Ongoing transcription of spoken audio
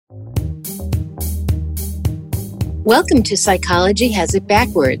Welcome to Psychology Has It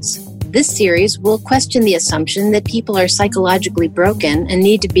Backwards. This series will question the assumption that people are psychologically broken and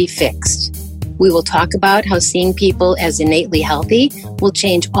need to be fixed. We will talk about how seeing people as innately healthy will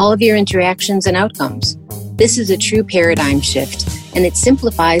change all of your interactions and outcomes. This is a true paradigm shift, and it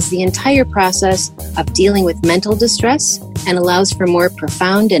simplifies the entire process of dealing with mental distress and allows for more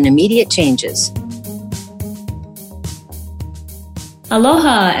profound and immediate changes.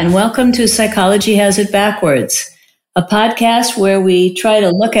 Aloha, and welcome to Psychology Has It Backwards, a podcast where we try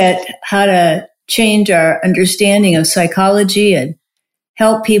to look at how to change our understanding of psychology and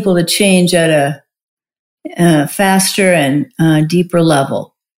help people to change at a faster and deeper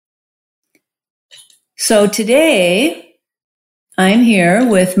level. So today, I'm here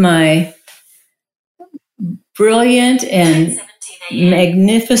with my brilliant and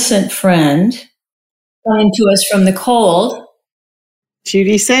magnificent friend coming to us from the cold,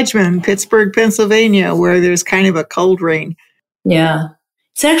 Judy Sedgman, Pittsburgh, Pennsylvania, where there's kind of a cold rain. Yeah.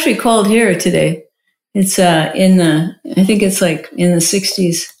 It's actually cold here today. It's I think it's like in the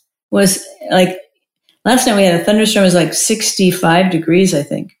 60s. Was like last night we had a thunderstorm. It was like 65 degrees, I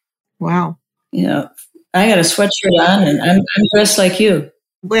think. Wow. You know, I got a sweatshirt on and I'm dressed like you.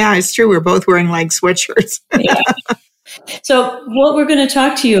 Well, yeah, it's true. We're both wearing like sweatshirts. Yeah. So what we're going to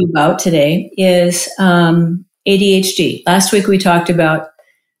talk to you about today is ADHD. Last week we talked about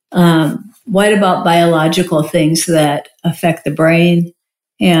what about biological things that affect the brain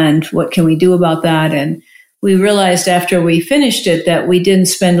and what can we do about that. And we realized after we finished it that we didn't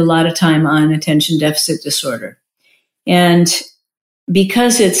spend a lot of time on attention deficit disorder. And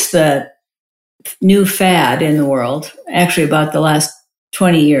because it's the new fad in the world, actually about the last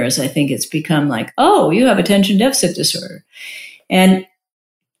 20 years, I think it's become like, oh, you have attention deficit disorder. And,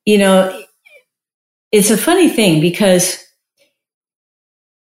 you know, it's a funny thing because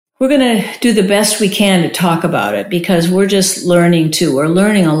we're going to do the best we can to talk about it because we're just learning too. We're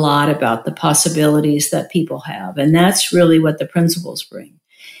learning a lot about the possibilities that people have. And that's really what the principles bring,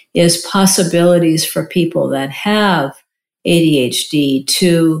 is possibilities for people that have ADHD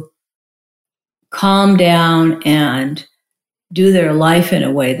to calm down and do their life in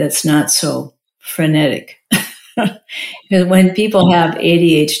a way that's not so frenetic. Because when people have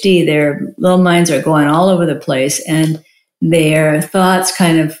ADHD, their little minds are going all over the place and their thoughts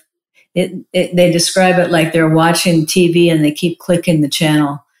kind of, they describe it like they're watching TV and they keep clicking the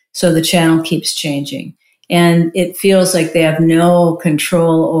channel. So the channel keeps changing. And it feels like they have no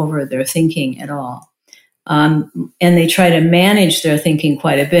control over their thinking at all. And they try to manage their thinking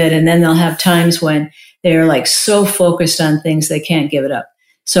quite a bit. And then they'll have times when they're like so focused on things they can't give it up.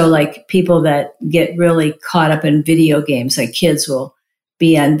 So like people that get really caught up in video games, like kids will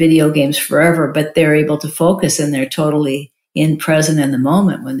be on video games forever, but they're able to focus and they're totally present in the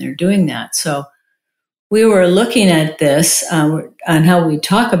moment when they're doing that. So we were looking at this on how we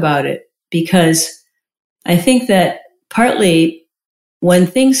talk about it, because I think that partly when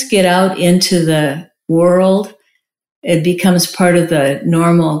things get out into the world, it becomes part of the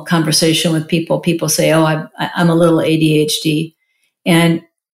normal conversation with people. People say, oh, I'm a little ADHD. And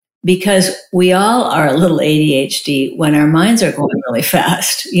because we all are a little ADHD when our minds are going really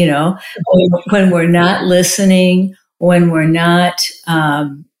fast, you know, when we're not listening, when we're not,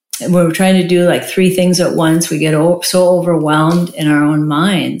 when we're trying to do like three things at once, we get so overwhelmed in our own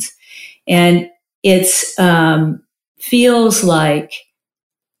minds. And it's feels like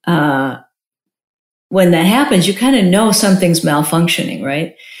when that happens, you kind of know something's malfunctioning,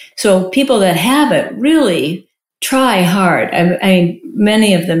 right? So people that have it really try hard. I mean,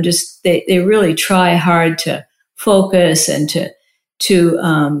 many of them just, they really try hard to focus and to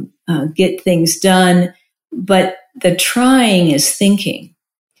get things done. But the trying is thinking.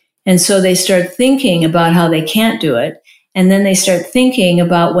 And so they start thinking about how they can't do it. And then they start thinking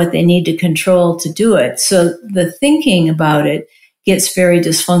about what they need to control to do it. So the thinking about it gets very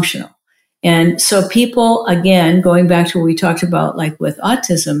dysfunctional. And so people, again, going back to what we talked about, like with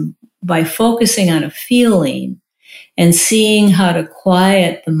autism, by focusing on a feeling and seeing how to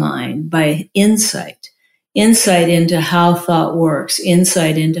quiet the mind by insight into how thought works,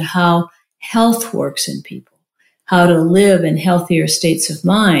 insight into how health works in people, how to live in healthier states of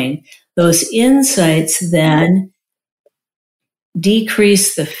mind, those insights then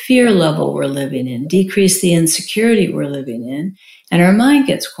decrease the fear level we're living in, decrease the insecurity we're living in, and our mind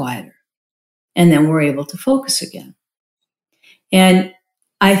gets quieter. And then we're able to focus again. And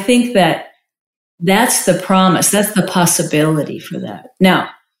I think that that's the promise. That's the possibility for that. Now,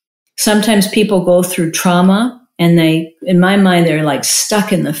 sometimes people go through trauma and they, in my mind, they're like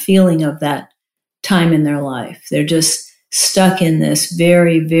stuck in the feeling of that time in their life. They're just stuck in this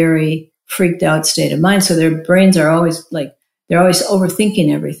very, very freaked out state of mind. So their brains are always they're always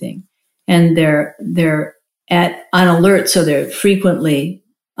overthinking everything, and they're on alert. So they're frequently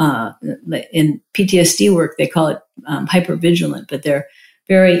in PTSD work, they call it hypervigilant, but they're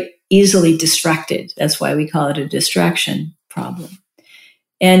very easily distracted. That's why we call it a distraction problem.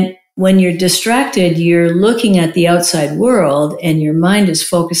 And when you're distracted, you're looking at the outside world and your mind is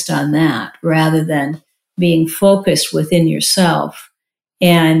focused on that rather than being focused within yourself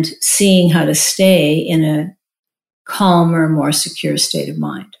and seeing how to stay in a calmer, more secure state of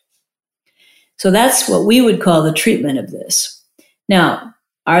mind. So that's what we would call the treatment of this. Now,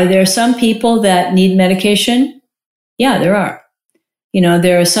 are there some people that need medication? Yeah, there are.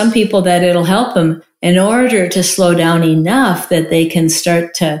 There are some people that it'll help them in order to slow down enough that they can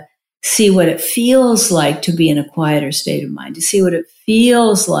start to see what it feels like to be in a quieter state of mind, to see what it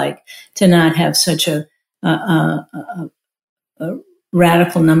feels like to not have such a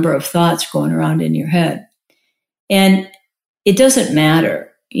radical number of thoughts going around in your head. And it doesn't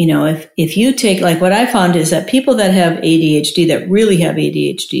matter, if you take, like what I found is that people that have ADHD, that really have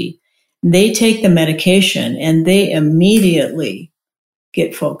ADHD, they take the medication and they immediately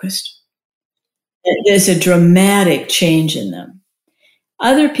get focused. There's a dramatic change in them.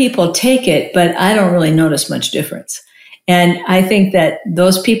 Other people take it, but I don't really notice much difference. And I think that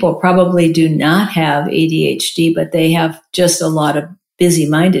those people probably do not have ADHD, but they have just a lot of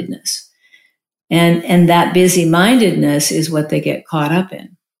busy-mindedness. And that busy-mindedness is what they get caught up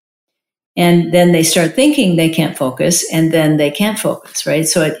in. And then they start thinking they can't focus, and then they can't focus, right?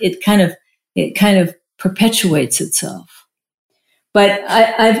 So it kind of perpetuates itself. But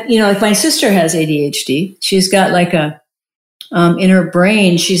if my sister has ADHD, she's got like in her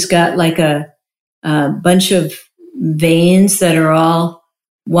brain, she's got like a bunch of veins that are all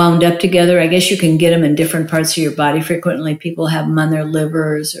wound up together. I guess you can get them in different parts of your body. Frequently, people have them on their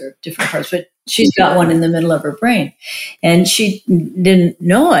livers or different parts, but she's got one in the middle of her brain. And she didn't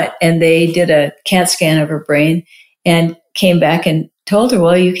know it. And they did a CAT scan of her brain and came back and told her,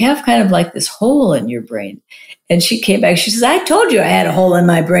 well, you have kind of like this hole in your brain. And she came back, she says, I told you I had a hole in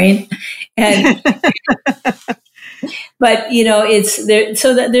my brain. And but, it's there.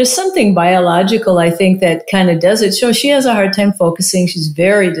 So that there's something biological, I think, that kind of does it. So she has a hard time focusing. She's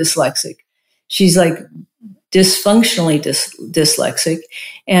very dyslexic. She's like dysfunctionally dyslexic.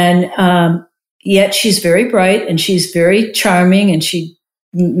 And yet she's very bright and she's very charming and she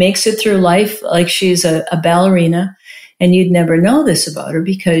makes it through life like she's a ballerina. And you'd never know this about her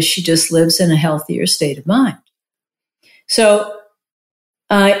because she just lives in a healthier state of mind. So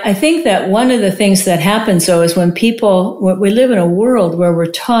I think that one of the things that happens, though, is when we live in a world where we're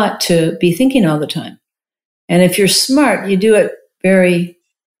taught to be thinking all the time. And if you're smart, you do it very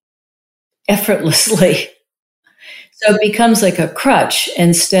effortlessly. So it becomes like a crutch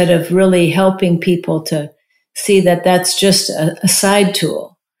instead of really helping people to see that that's just a side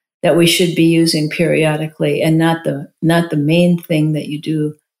tool that we should be using periodically and not the main thing that you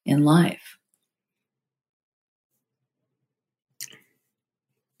do in life.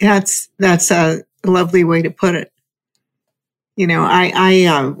 That's a lovely way to put it.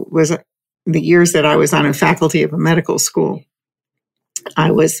 I was the years that I was on a faculty of a medical school. I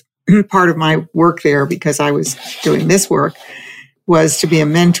was part of my work there because I was doing this work was to be a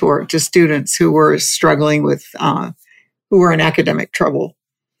mentor to students who were struggling with, who were in academic trouble.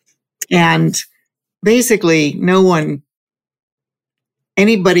 And basically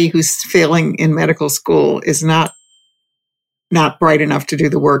anybody who's failing in medical school is not bright enough to do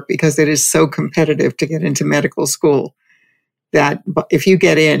the work because it is so competitive to get into medical school that if you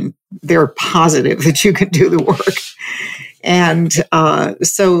get in, they're positive that you can do the work. And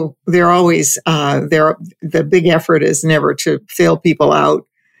so they're always, the big effort is never to fail people out.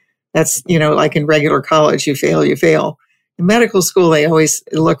 That's, like in regular college, you fail. In medical school, they always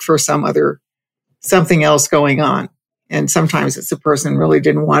look for something else going on. And sometimes it's a person really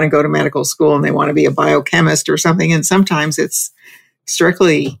didn't want to go to medical school and they want to be a biochemist or something. And sometimes it's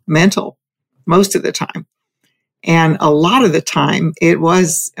strictly mental most of the time. And a lot of the time it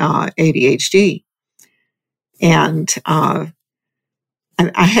was ADHD. And I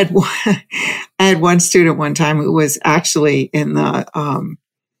had one student one time who was actually in the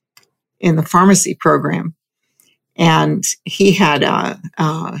pharmacy program. And he had,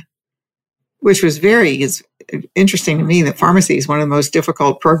 which was is interesting to me, that pharmacy is one of the most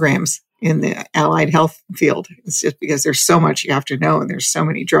difficult programs in the allied health field. It's just because there's so much you have to know, and there's so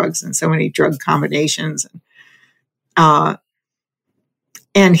many drugs and so many drug combinations. And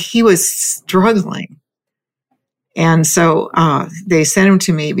he was struggling. And so they sent him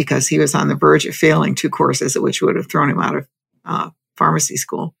to me because he was on the verge of failing 2 courses, which would have thrown him out of pharmacy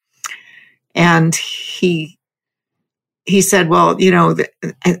school. And he said, well,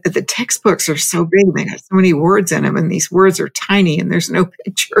 the textbooks are so big. They got so many words in them, and these words are tiny, and there's no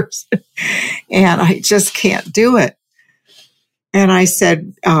pictures. And I just can't do it. And I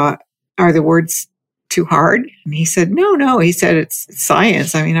said, are the words too hard? And he said, no. He said, it's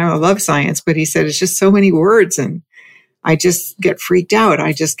science. I mean, I love science, but he said, it's just so many words, and I just get freaked out.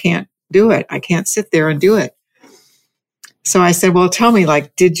 I just can't do it. I can't sit there and do it. So I said, well, tell me,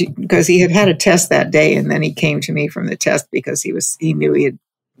 like, did you, because he had a test that day, and then he came to me from the test because he knew he had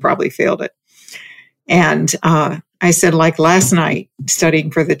probably failed it. And I said, like last night, studying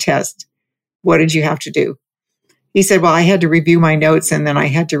for the test, what did you have to do? He said, well, I had to review my notes, and then I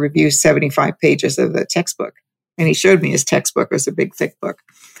had to review 75 pages of the textbook. And he showed me his textbook. It was a big, thick book.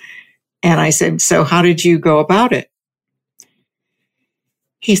 And I said, so how did you go about it?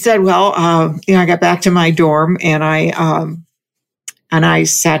 He said, well, I got back to my dorm, and I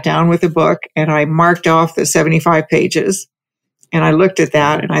sat down with a book, and I marked off the 75 pages, and I looked at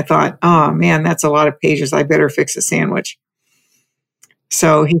that, and I thought, oh man, that's a lot of pages. I better fix a sandwich.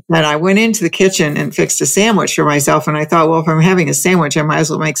 So he said, I went into the kitchen and fixed a sandwich for myself, and I thought, well, if I'm having a sandwich, I might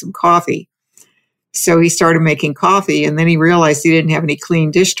as well make some coffee. So he started making coffee, and then he realized he didn't have any clean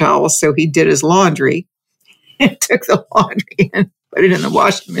dish towels, so he did his laundry and took the laundry and put it in the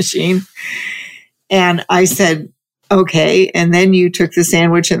washing machine. And I said, okay. And then you took the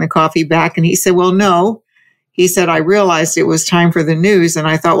sandwich and the coffee back. And he said, well, no. He said, I realized it was time for the news. And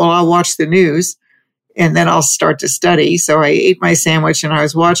I thought, well, I'll watch the news and then I'll start to study. So I ate my sandwich and I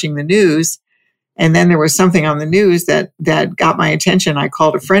was watching the news. And then there was something on the news that got my attention. I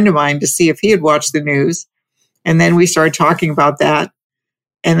called a friend of mine to see if he had watched the news. And then we started talking about that.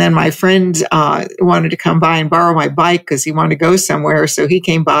 And then my friend wanted to come by and borrow my bike because he wanted to go somewhere. So he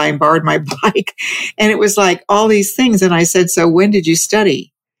came by and borrowed my bike. And it was like all these things. And I said, so when did you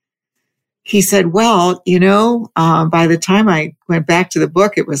study? He said, well, by the time I went back to the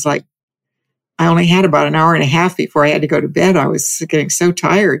book, it was like I only had about an hour and a half before I had to go to bed. I was getting so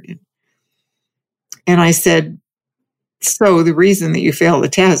tired. And I said, so the reason that you failed the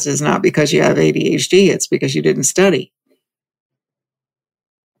test is not because you have ADHD. It's because you didn't study.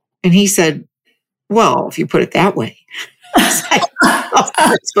 And he said, well, if you put it that way, I was like, how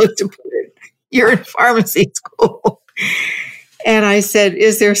am I supposed to put it? You're in pharmacy school. And I said,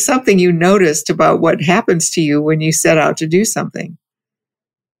 is there something you noticed about what happens to you when you set out to do something?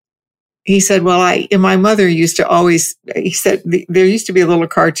 He said, well, my mother used to always, he said, there used to be a little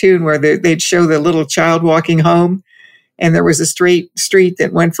cartoon where they'd show the little child walking home. And there was a straight street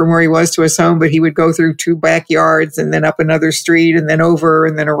that went from where he was to his home, but he would go through 2 backyards and then up another street and then over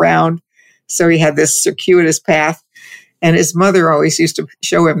and then around. So he had this circuitous path. And his mother always used to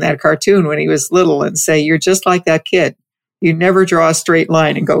show him that cartoon when he was little and say, you're just like that kid. You never draw a straight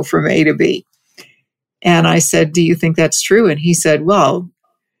line and go from A to B. And I said, do you think that's true? And he said, well,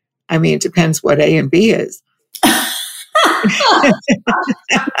 I mean, it depends what A and B is.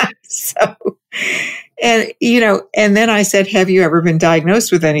 So, and then I said, have you ever been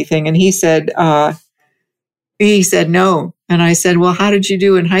diagnosed with anything? And he said no. And I said, well, how did you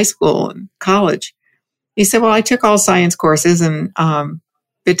do in high school and college? He said, well, I took all science courses and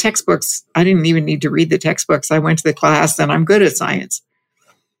the textbooks, I didn't even need to read the textbooks. I went to the class and I'm good at science.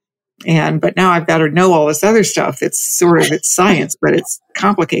 But now I've got to know all this other stuff. It's science, but it's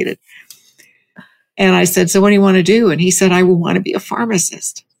complicated. And I said, so what do you want to do? And he said, I will want to be a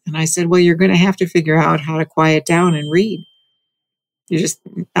pharmacist. And I said, well, you're going to have to figure out how to quiet down and read.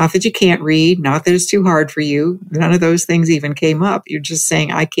 Not that you can't read, not that it's too hard for you. None of those things even came up. You're just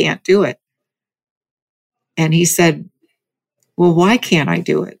saying, I can't do it. And he said, well, why can't I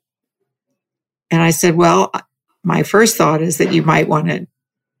do it? And I said, well, my first thought is that you might want to,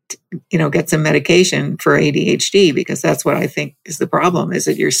 get some medication for ADHD, because that's what I think is the problem, is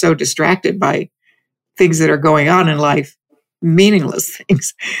that you're so distracted by things that are going on in life, meaningless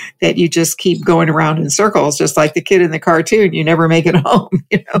things, that you just keep going around in circles, just like the kid in the cartoon. You never make it home,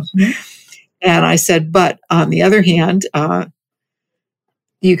 Mm-hmm. And I said, but on the other hand,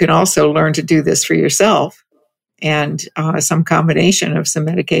 you can also learn to do this for yourself. And some combination of some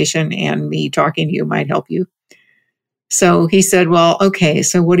medication and me talking to you might help you. So he said, well, okay,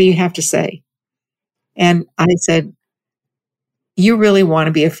 so what do you have to say? And I said, you really want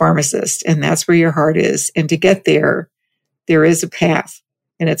to be a pharmacist, and that's where your heart is. And to get there, there is a path,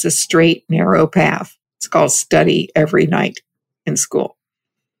 and it's a straight, narrow path. It's called study every night in school.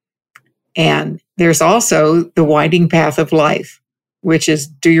 And there's also the winding path of life, which is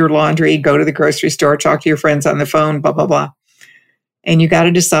do your laundry, go to the grocery store, talk to your friends on the phone, blah, blah, blah. And you got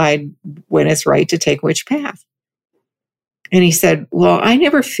to decide when it's right to take which path. And he said, well, I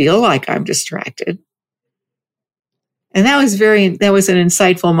never feel like I'm distracted. And that was an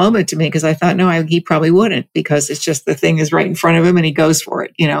insightful moment to me, because I thought, no, he probably wouldn't, because it's just the thing is right in front of him and he goes for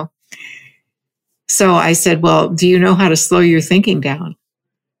it, So I said, well, do you know how to slow your thinking down?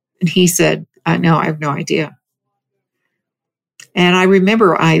 And he said, no, I have no idea. And I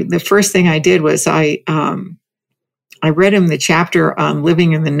remember the first thing I did was I read him the chapter on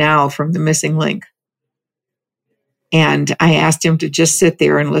living in the now from The Missing Link. And I asked him to just sit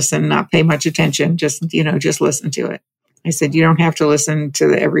there and listen, not pay much attention, just listen to it. I said, you don't have to listen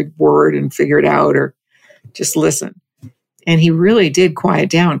to every word and figure it out, or just listen. And he really did quiet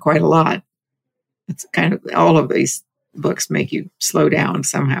down quite a lot. It's kind of, all of these books make you slow down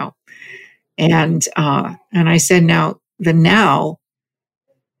somehow. And I said, now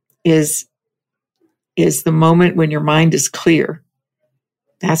is the moment when your mind is clear.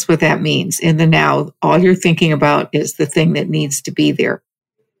 That's what that means. In the now, all you're thinking about is the thing that needs to be there.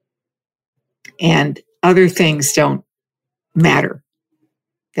 And other things don't matter.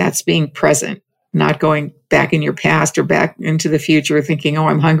 That's being present, not going back in your past or back into the future thinking, oh,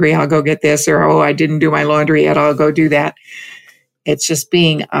 I'm hungry, I'll go get this, or, oh, I didn't do my laundry yet, I'll go do that. It's just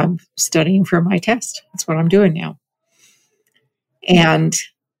I'm studying for my test. That's what I'm doing now. And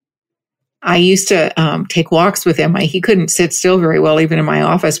I used to take walks with him. He couldn't sit still very well, even in my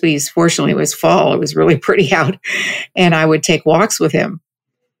office, but fortunately, it was fall. It was really pretty out. And I would take walks with him.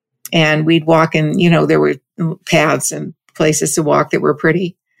 And we'd walk in, there were paths and places to walk that were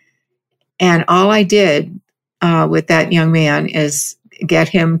pretty. And all I did with that young man is get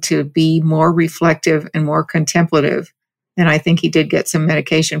him to be more reflective and more contemplative. And I think he did get some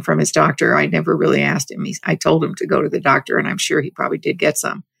medication from his doctor. I never really asked him. I told him to go to the doctor, and I'm sure he probably did get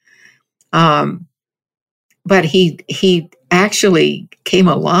some. But he actually came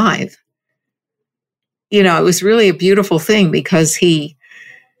alive. It was really a beautiful thing, because he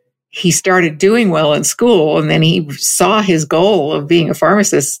started doing well in school, and then he saw his goal of being a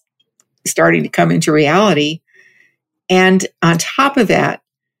pharmacist starting to come into reality. And on top of that,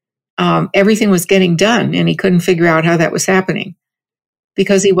 everything was getting done, and he couldn't figure out how that was happening,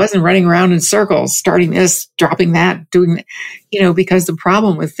 because he wasn't running around in circles, starting this, dropping that, doing, because the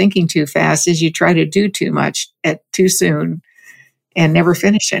problem with thinking too fast is you try to do too much too soon and never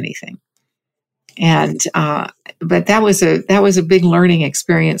finish anything. And, but that was a big learning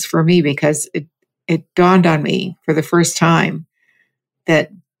experience for me, because it dawned on me for the first time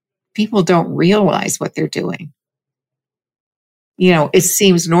that people don't realize what they're doing. It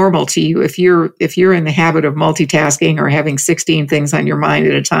seems normal to you if you're in the habit of multitasking or having 16 things on your mind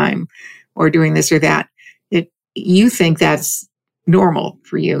at a time, or doing this or that. You think that's normal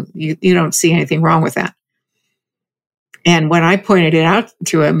for you. You don't see anything wrong with that. And when I pointed it out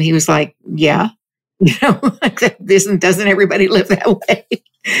to him, he was like, "Yeah, doesn't everybody live that way?"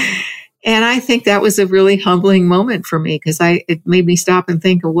 And I think that was a really humbling moment for me, because it made me stop and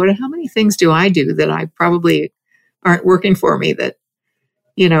think of how many things do I do that I probably aren't working for me, that,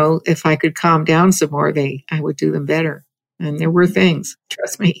 if I could calm down some more, I would do them better. And there were things,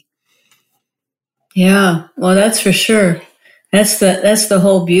 trust me. Yeah, well, that's for sure. That's the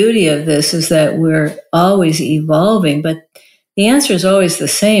whole beauty of this, is that we're always evolving, but the answer is always the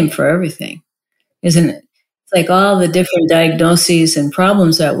same for everything, isn't it? It's like all the different diagnoses and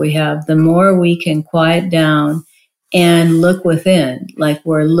problems that we have, the more we can quiet down and look within, like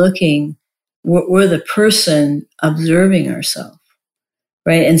we're the person observing ourselves,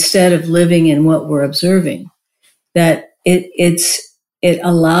 right? Instead of living in what we're observing, that it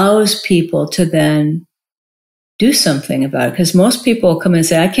allows people to then do something about it. Because most people come and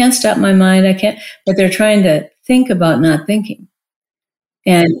say, I can't stop my mind, but they're trying to think about not thinking.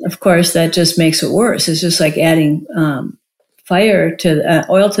 And of course, that just makes it worse. It's just like adding oil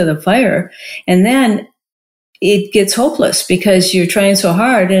to the fire. And then it gets hopeless, because you're trying so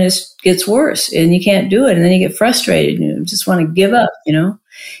hard and it gets worse and you can't do it. And then you get frustrated and you just want to give up,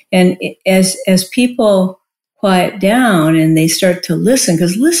 And as people quiet down and they start to listen,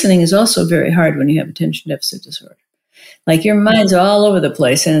 because listening is also very hard when you have attention deficit disorder. Like your mind's all over the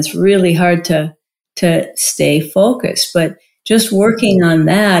place and it's really hard to stay focused. But just working on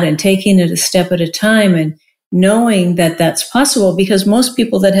that and taking it a step at a time and knowing that that's possible, because most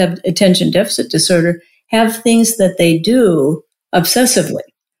people that have attention deficit disorder have things that they do obsessively,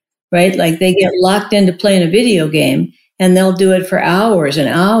 right? Like they get locked into playing a video game and they'll do it for hours and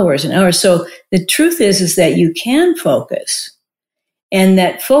hours and hours. So the truth is that you can focus, and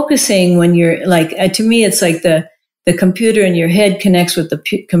that focusing when you're like, to me, it's like the computer in your head connects with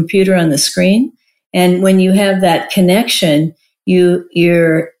the computer on the screen. And when you have that connection,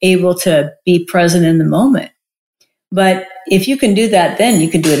 you're able to be present in the moment. But if you can do that, then you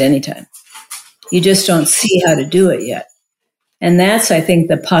can do it anytime. You just don't see how to do it yet. And that's, I think,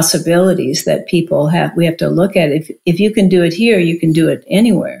 the possibilities that people have. We have to look at it. If you can do it here, you can do it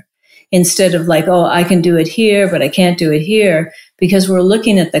anywhere. Instead of like, oh, I can do it here, but I can't do it here, because we're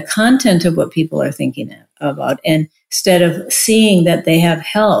looking at the content of what people are thinking about. And instead of seeing that they have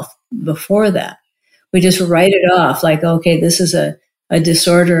health before that, we just write it off like, okay, this is a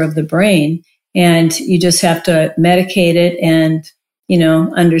disorder of the brain, and you just have to medicate it and,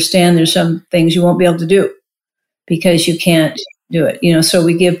 understand there's some things you won't be able to do because you can't do it. So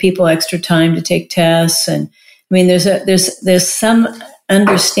we give people extra time to take tests. And I mean, there's some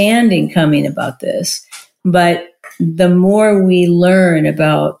understanding coming about this, but the more we learn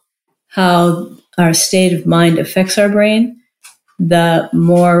about how our state of mind affects our brain, the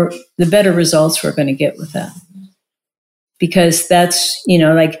better results we're going to get with that. Because that's,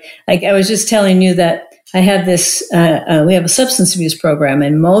 like I was just telling you that I have this, we have a substance abuse program,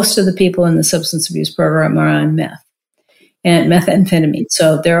 and most of the people in the substance abuse program are on meth and methamphetamine.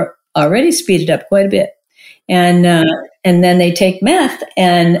 So they're already speeded up quite a bit. And then they take meth,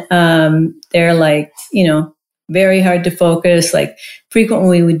 and they're like, very hard to focus. Like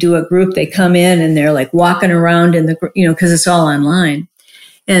frequently we would do a group, they come in and they're like walking around in the, because it's all online.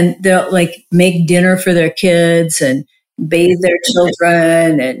 And they'll like make dinner for their kids and bathe their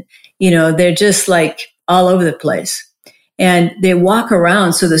children. And, they're just like all over the place. And they walk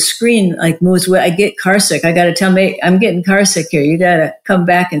around. So the screen like moves away. I get car sick. I got to tell me, I'm getting car sick here. You got to come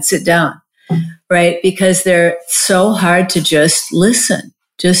back and sit down. Right? Because they're so hard to just listen,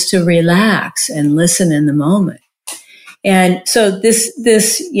 just to relax and listen in the moment. And so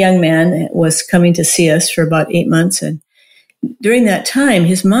this young man was coming to see us for about 8 months. And during that time,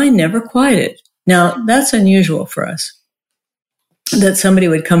 his mind never quieted. Now, that's unusual for us, that somebody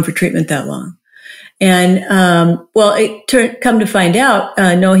would come for treatment that long. And, come to find out,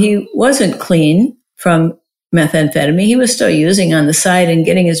 no, he wasn't clean from methamphetamine. He was still using on the side and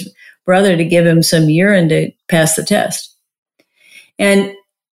getting his brother to give him some urine to pass the test. And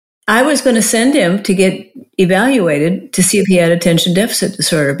I was going to send him to get evaluated to see if he had attention deficit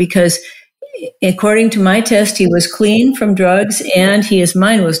disorder, because according to my test, he was clean from drugs and his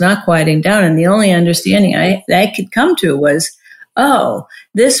mind was not quieting down. And the only understanding I could come to was, oh,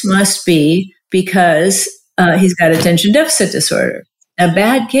 this must be because he's got attention deficit disorder, a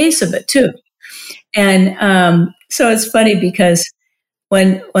bad case of it too. And so it's funny because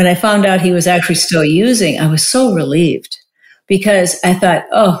when I found out he was actually still using, I was so relieved, because I thought,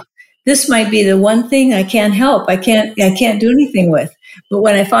 oh, this might be the one thing I can't help. I can't do anything with. But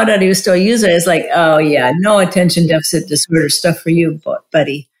when I found out he was still using, I was like, oh yeah, no attention deficit disorder stuff for you,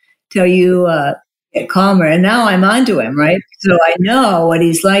 buddy, till you get calmer. And now I'm onto him, right? So I know what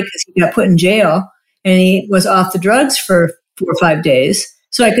he's like, because he got put in jail and he was off the drugs for 4 or 5 days.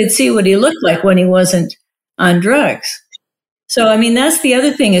 So I could see what he looked like when he wasn't on drugs. So, I mean, that's the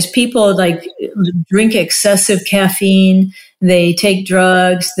other thing, is people like drink excessive caffeine, they take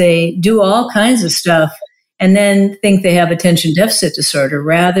drugs, they do all kinds of stuff, and then think they have attention deficit disorder,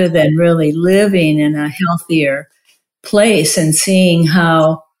 rather than really living in a healthier place and seeing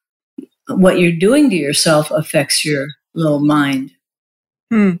how what you're doing to yourself affects your little mind.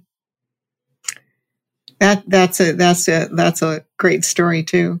 That's a great story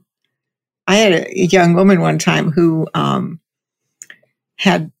too. I had a young woman one time who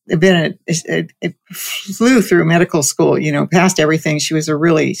had been flew through medical school, passed everything. She was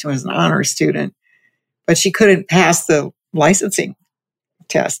an honor student, but she couldn't pass the licensing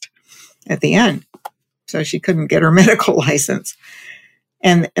test at the end. So she couldn't get her medical license.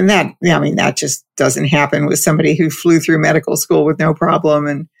 And that just doesn't happen with somebody who flew through medical school with no problem.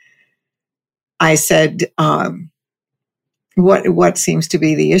 And I said, what seems to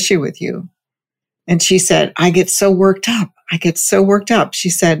be the issue with you? And she said, I get so worked up. She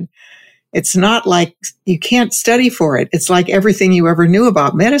said, it's not like you can't study for it. It's like everything you ever knew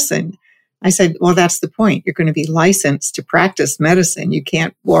about medicine. I said, well, that's the point. You're going to be licensed to practice medicine. You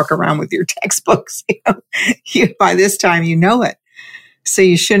can't walk around with your textbooks. By this time, you know it. So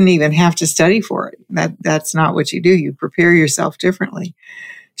you shouldn't even have to study for it. That's not what you do. You prepare yourself differently.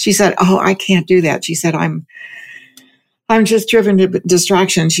 She said, oh, I can't do that. She said, I'm just driven to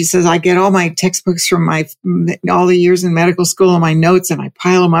distraction. She says, I get all my textbooks from all the years in medical school and my notes, and I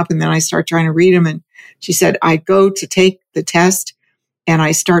pile them up, and then I start trying to read them. And she said, I go to take the test and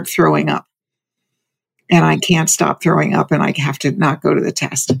I start throwing up, and I can't stop throwing up, and I have to not go to the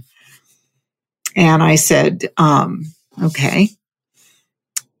test. And I said, okay.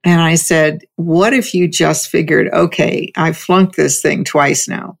 And I said, what if you just figured, okay, I flunked this thing twice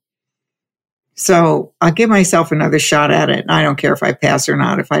now. So I'll give myself another shot at it. And I don't care if I pass or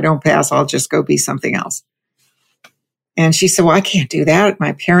not. If I don't pass, I'll just go be something else. And she said, well, I can't do that.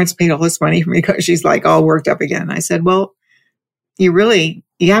 My parents paid all this money for me, because she's like all worked up again. I said, well, you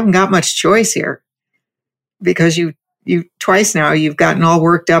haven't got much choice here, because you twice now you've gotten all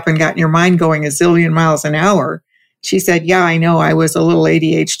worked up and gotten your mind going a zillion miles an hour. She said, yeah, I know I was a little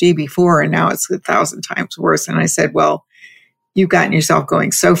ADHD before, and now it's 1,000 times worse. And I said, well, you've gotten yourself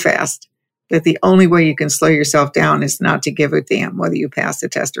going so fast that the only way you can slow yourself down is not to give a damn whether you pass the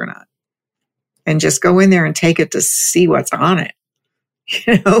test or not. And just go in there and take it to see what's on it,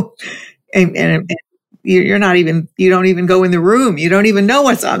 and you don't even go in the room. You don't even know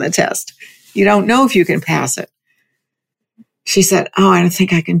what's on the test. You don't know if you can pass it. She said, oh, I don't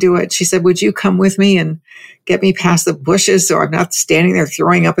think I can do it. She said, would you come with me and get me past the bushes so I'm not standing there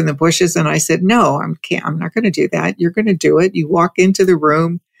throwing up in the bushes? And I said, no, I'm not going to do that. You're going to do it. You walk into the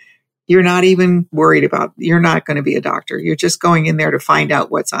room. You're not even worried you're not going to be a doctor. You're just going in there to find out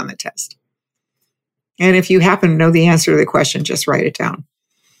what's on the test. And if you happen to know the answer to the question, just write it down.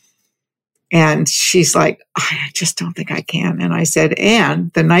 And she's like, I just don't think I can. And I said,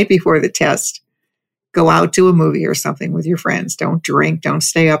 and the night before the test, go out to a movie or something with your friends. Don't drink. Don't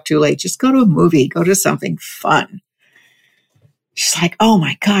stay up too late. Just go to a movie. Go to something fun. She's like, oh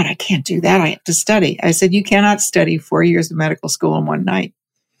my God, I can't do that. I have to study. I said, you cannot study 4 years of medical school in one night.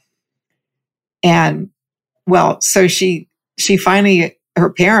 And well, so she finally,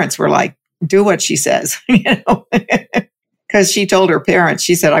 her parents were like, do what she says, because she told her parents,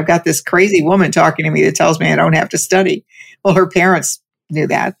 she said, I've got this crazy woman talking to me that tells me I don't have to study. Well, her parents knew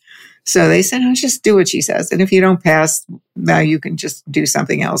that. So they said, oh, just do what she says. And if you don't pass, now you can just do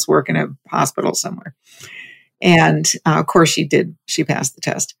something else, work in a hospital somewhere. And of course she did. She passed the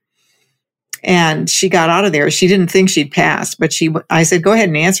test. And she got out of there. She didn't think she'd passed, but I said, go ahead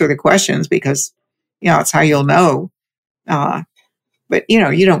and answer the questions, because, it's how you'll know. But,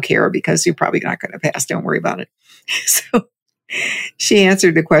 you don't care, because you're probably not going to pass. Don't worry about it. So she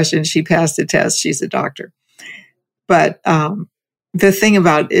answered the question. She passed the test. She's a doctor. But the thing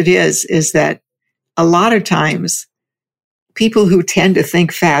about it is that a lot of times people who tend to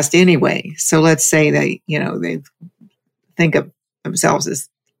think fast anyway, so let's say they think of themselves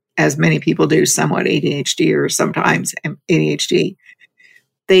as many people do, somewhat ADHD or sometimes ADHD,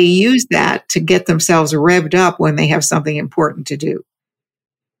 they use that to get themselves revved up when they have something important to do.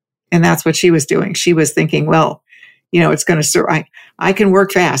 And that's what she was doing. She was thinking, well, it's going to, I can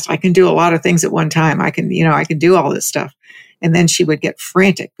work fast. I can do a lot of things at one time. I can do all this stuff. And then she would get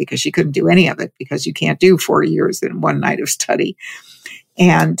frantic because she couldn't do any of it, because you can't do 4 years in one night of study.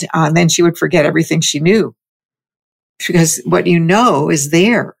 And then she would forget everything she knew, because what you know is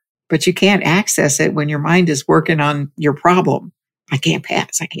there, but you can't access it when your mind is working on your problem. I can't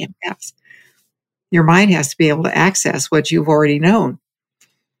pass. Your mind has to be able to access what you've already known.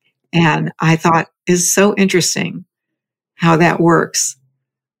 And I thought is so interesting how that works,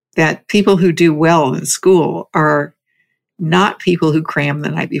 that people who do well in school are not people who cram the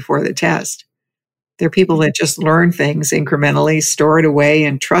night before the test. They're people that just learn things incrementally, store it away,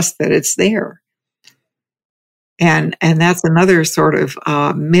 and trust that it's there. And that's another sort of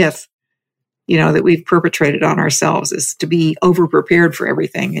myth, that we've perpetrated on ourselves, is to be over-prepared for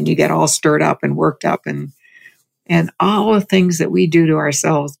everything. And you get all stirred up and worked up and all the things that we do to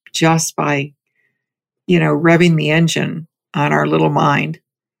ourselves just by, revving the engine on our little mind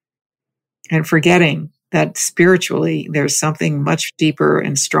and forgetting that spiritually there's something much deeper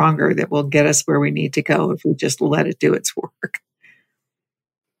and stronger that will get us where we need to go if we just let it do its work.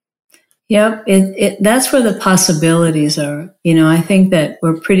 Yep, that's where the possibilities are. I think that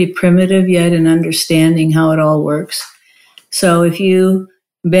we're pretty primitive yet in understanding how it all works. So if you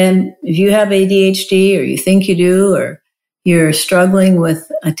have ADHD, or you think you do, or you're struggling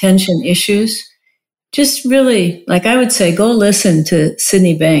with attention issues, just really, like I would say, go listen to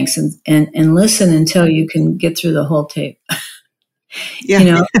Sydney Banks and listen until you can get through the whole tape.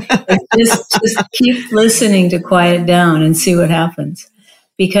 Yeah. Just keep listening to quiet down and see what happens.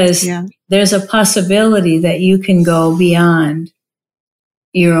 Because there's a possibility that you can go beyond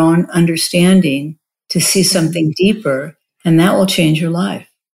your own understanding to see something deeper, and that will change your life.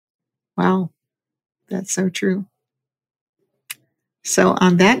 Wow. That's so true. So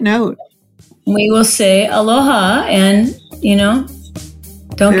on that note, we will say aloha and, don't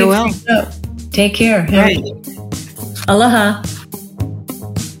farewell. Get freaked out. Take care. Right. Aloha.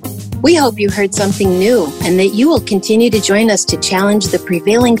 We hope you heard something new and that you will continue to join us to challenge the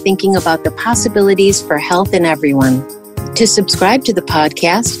prevailing thinking about the possibilities for health in everyone. To subscribe to the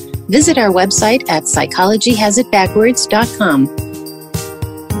podcast, visit our website at psychologyhasitbackwards.com.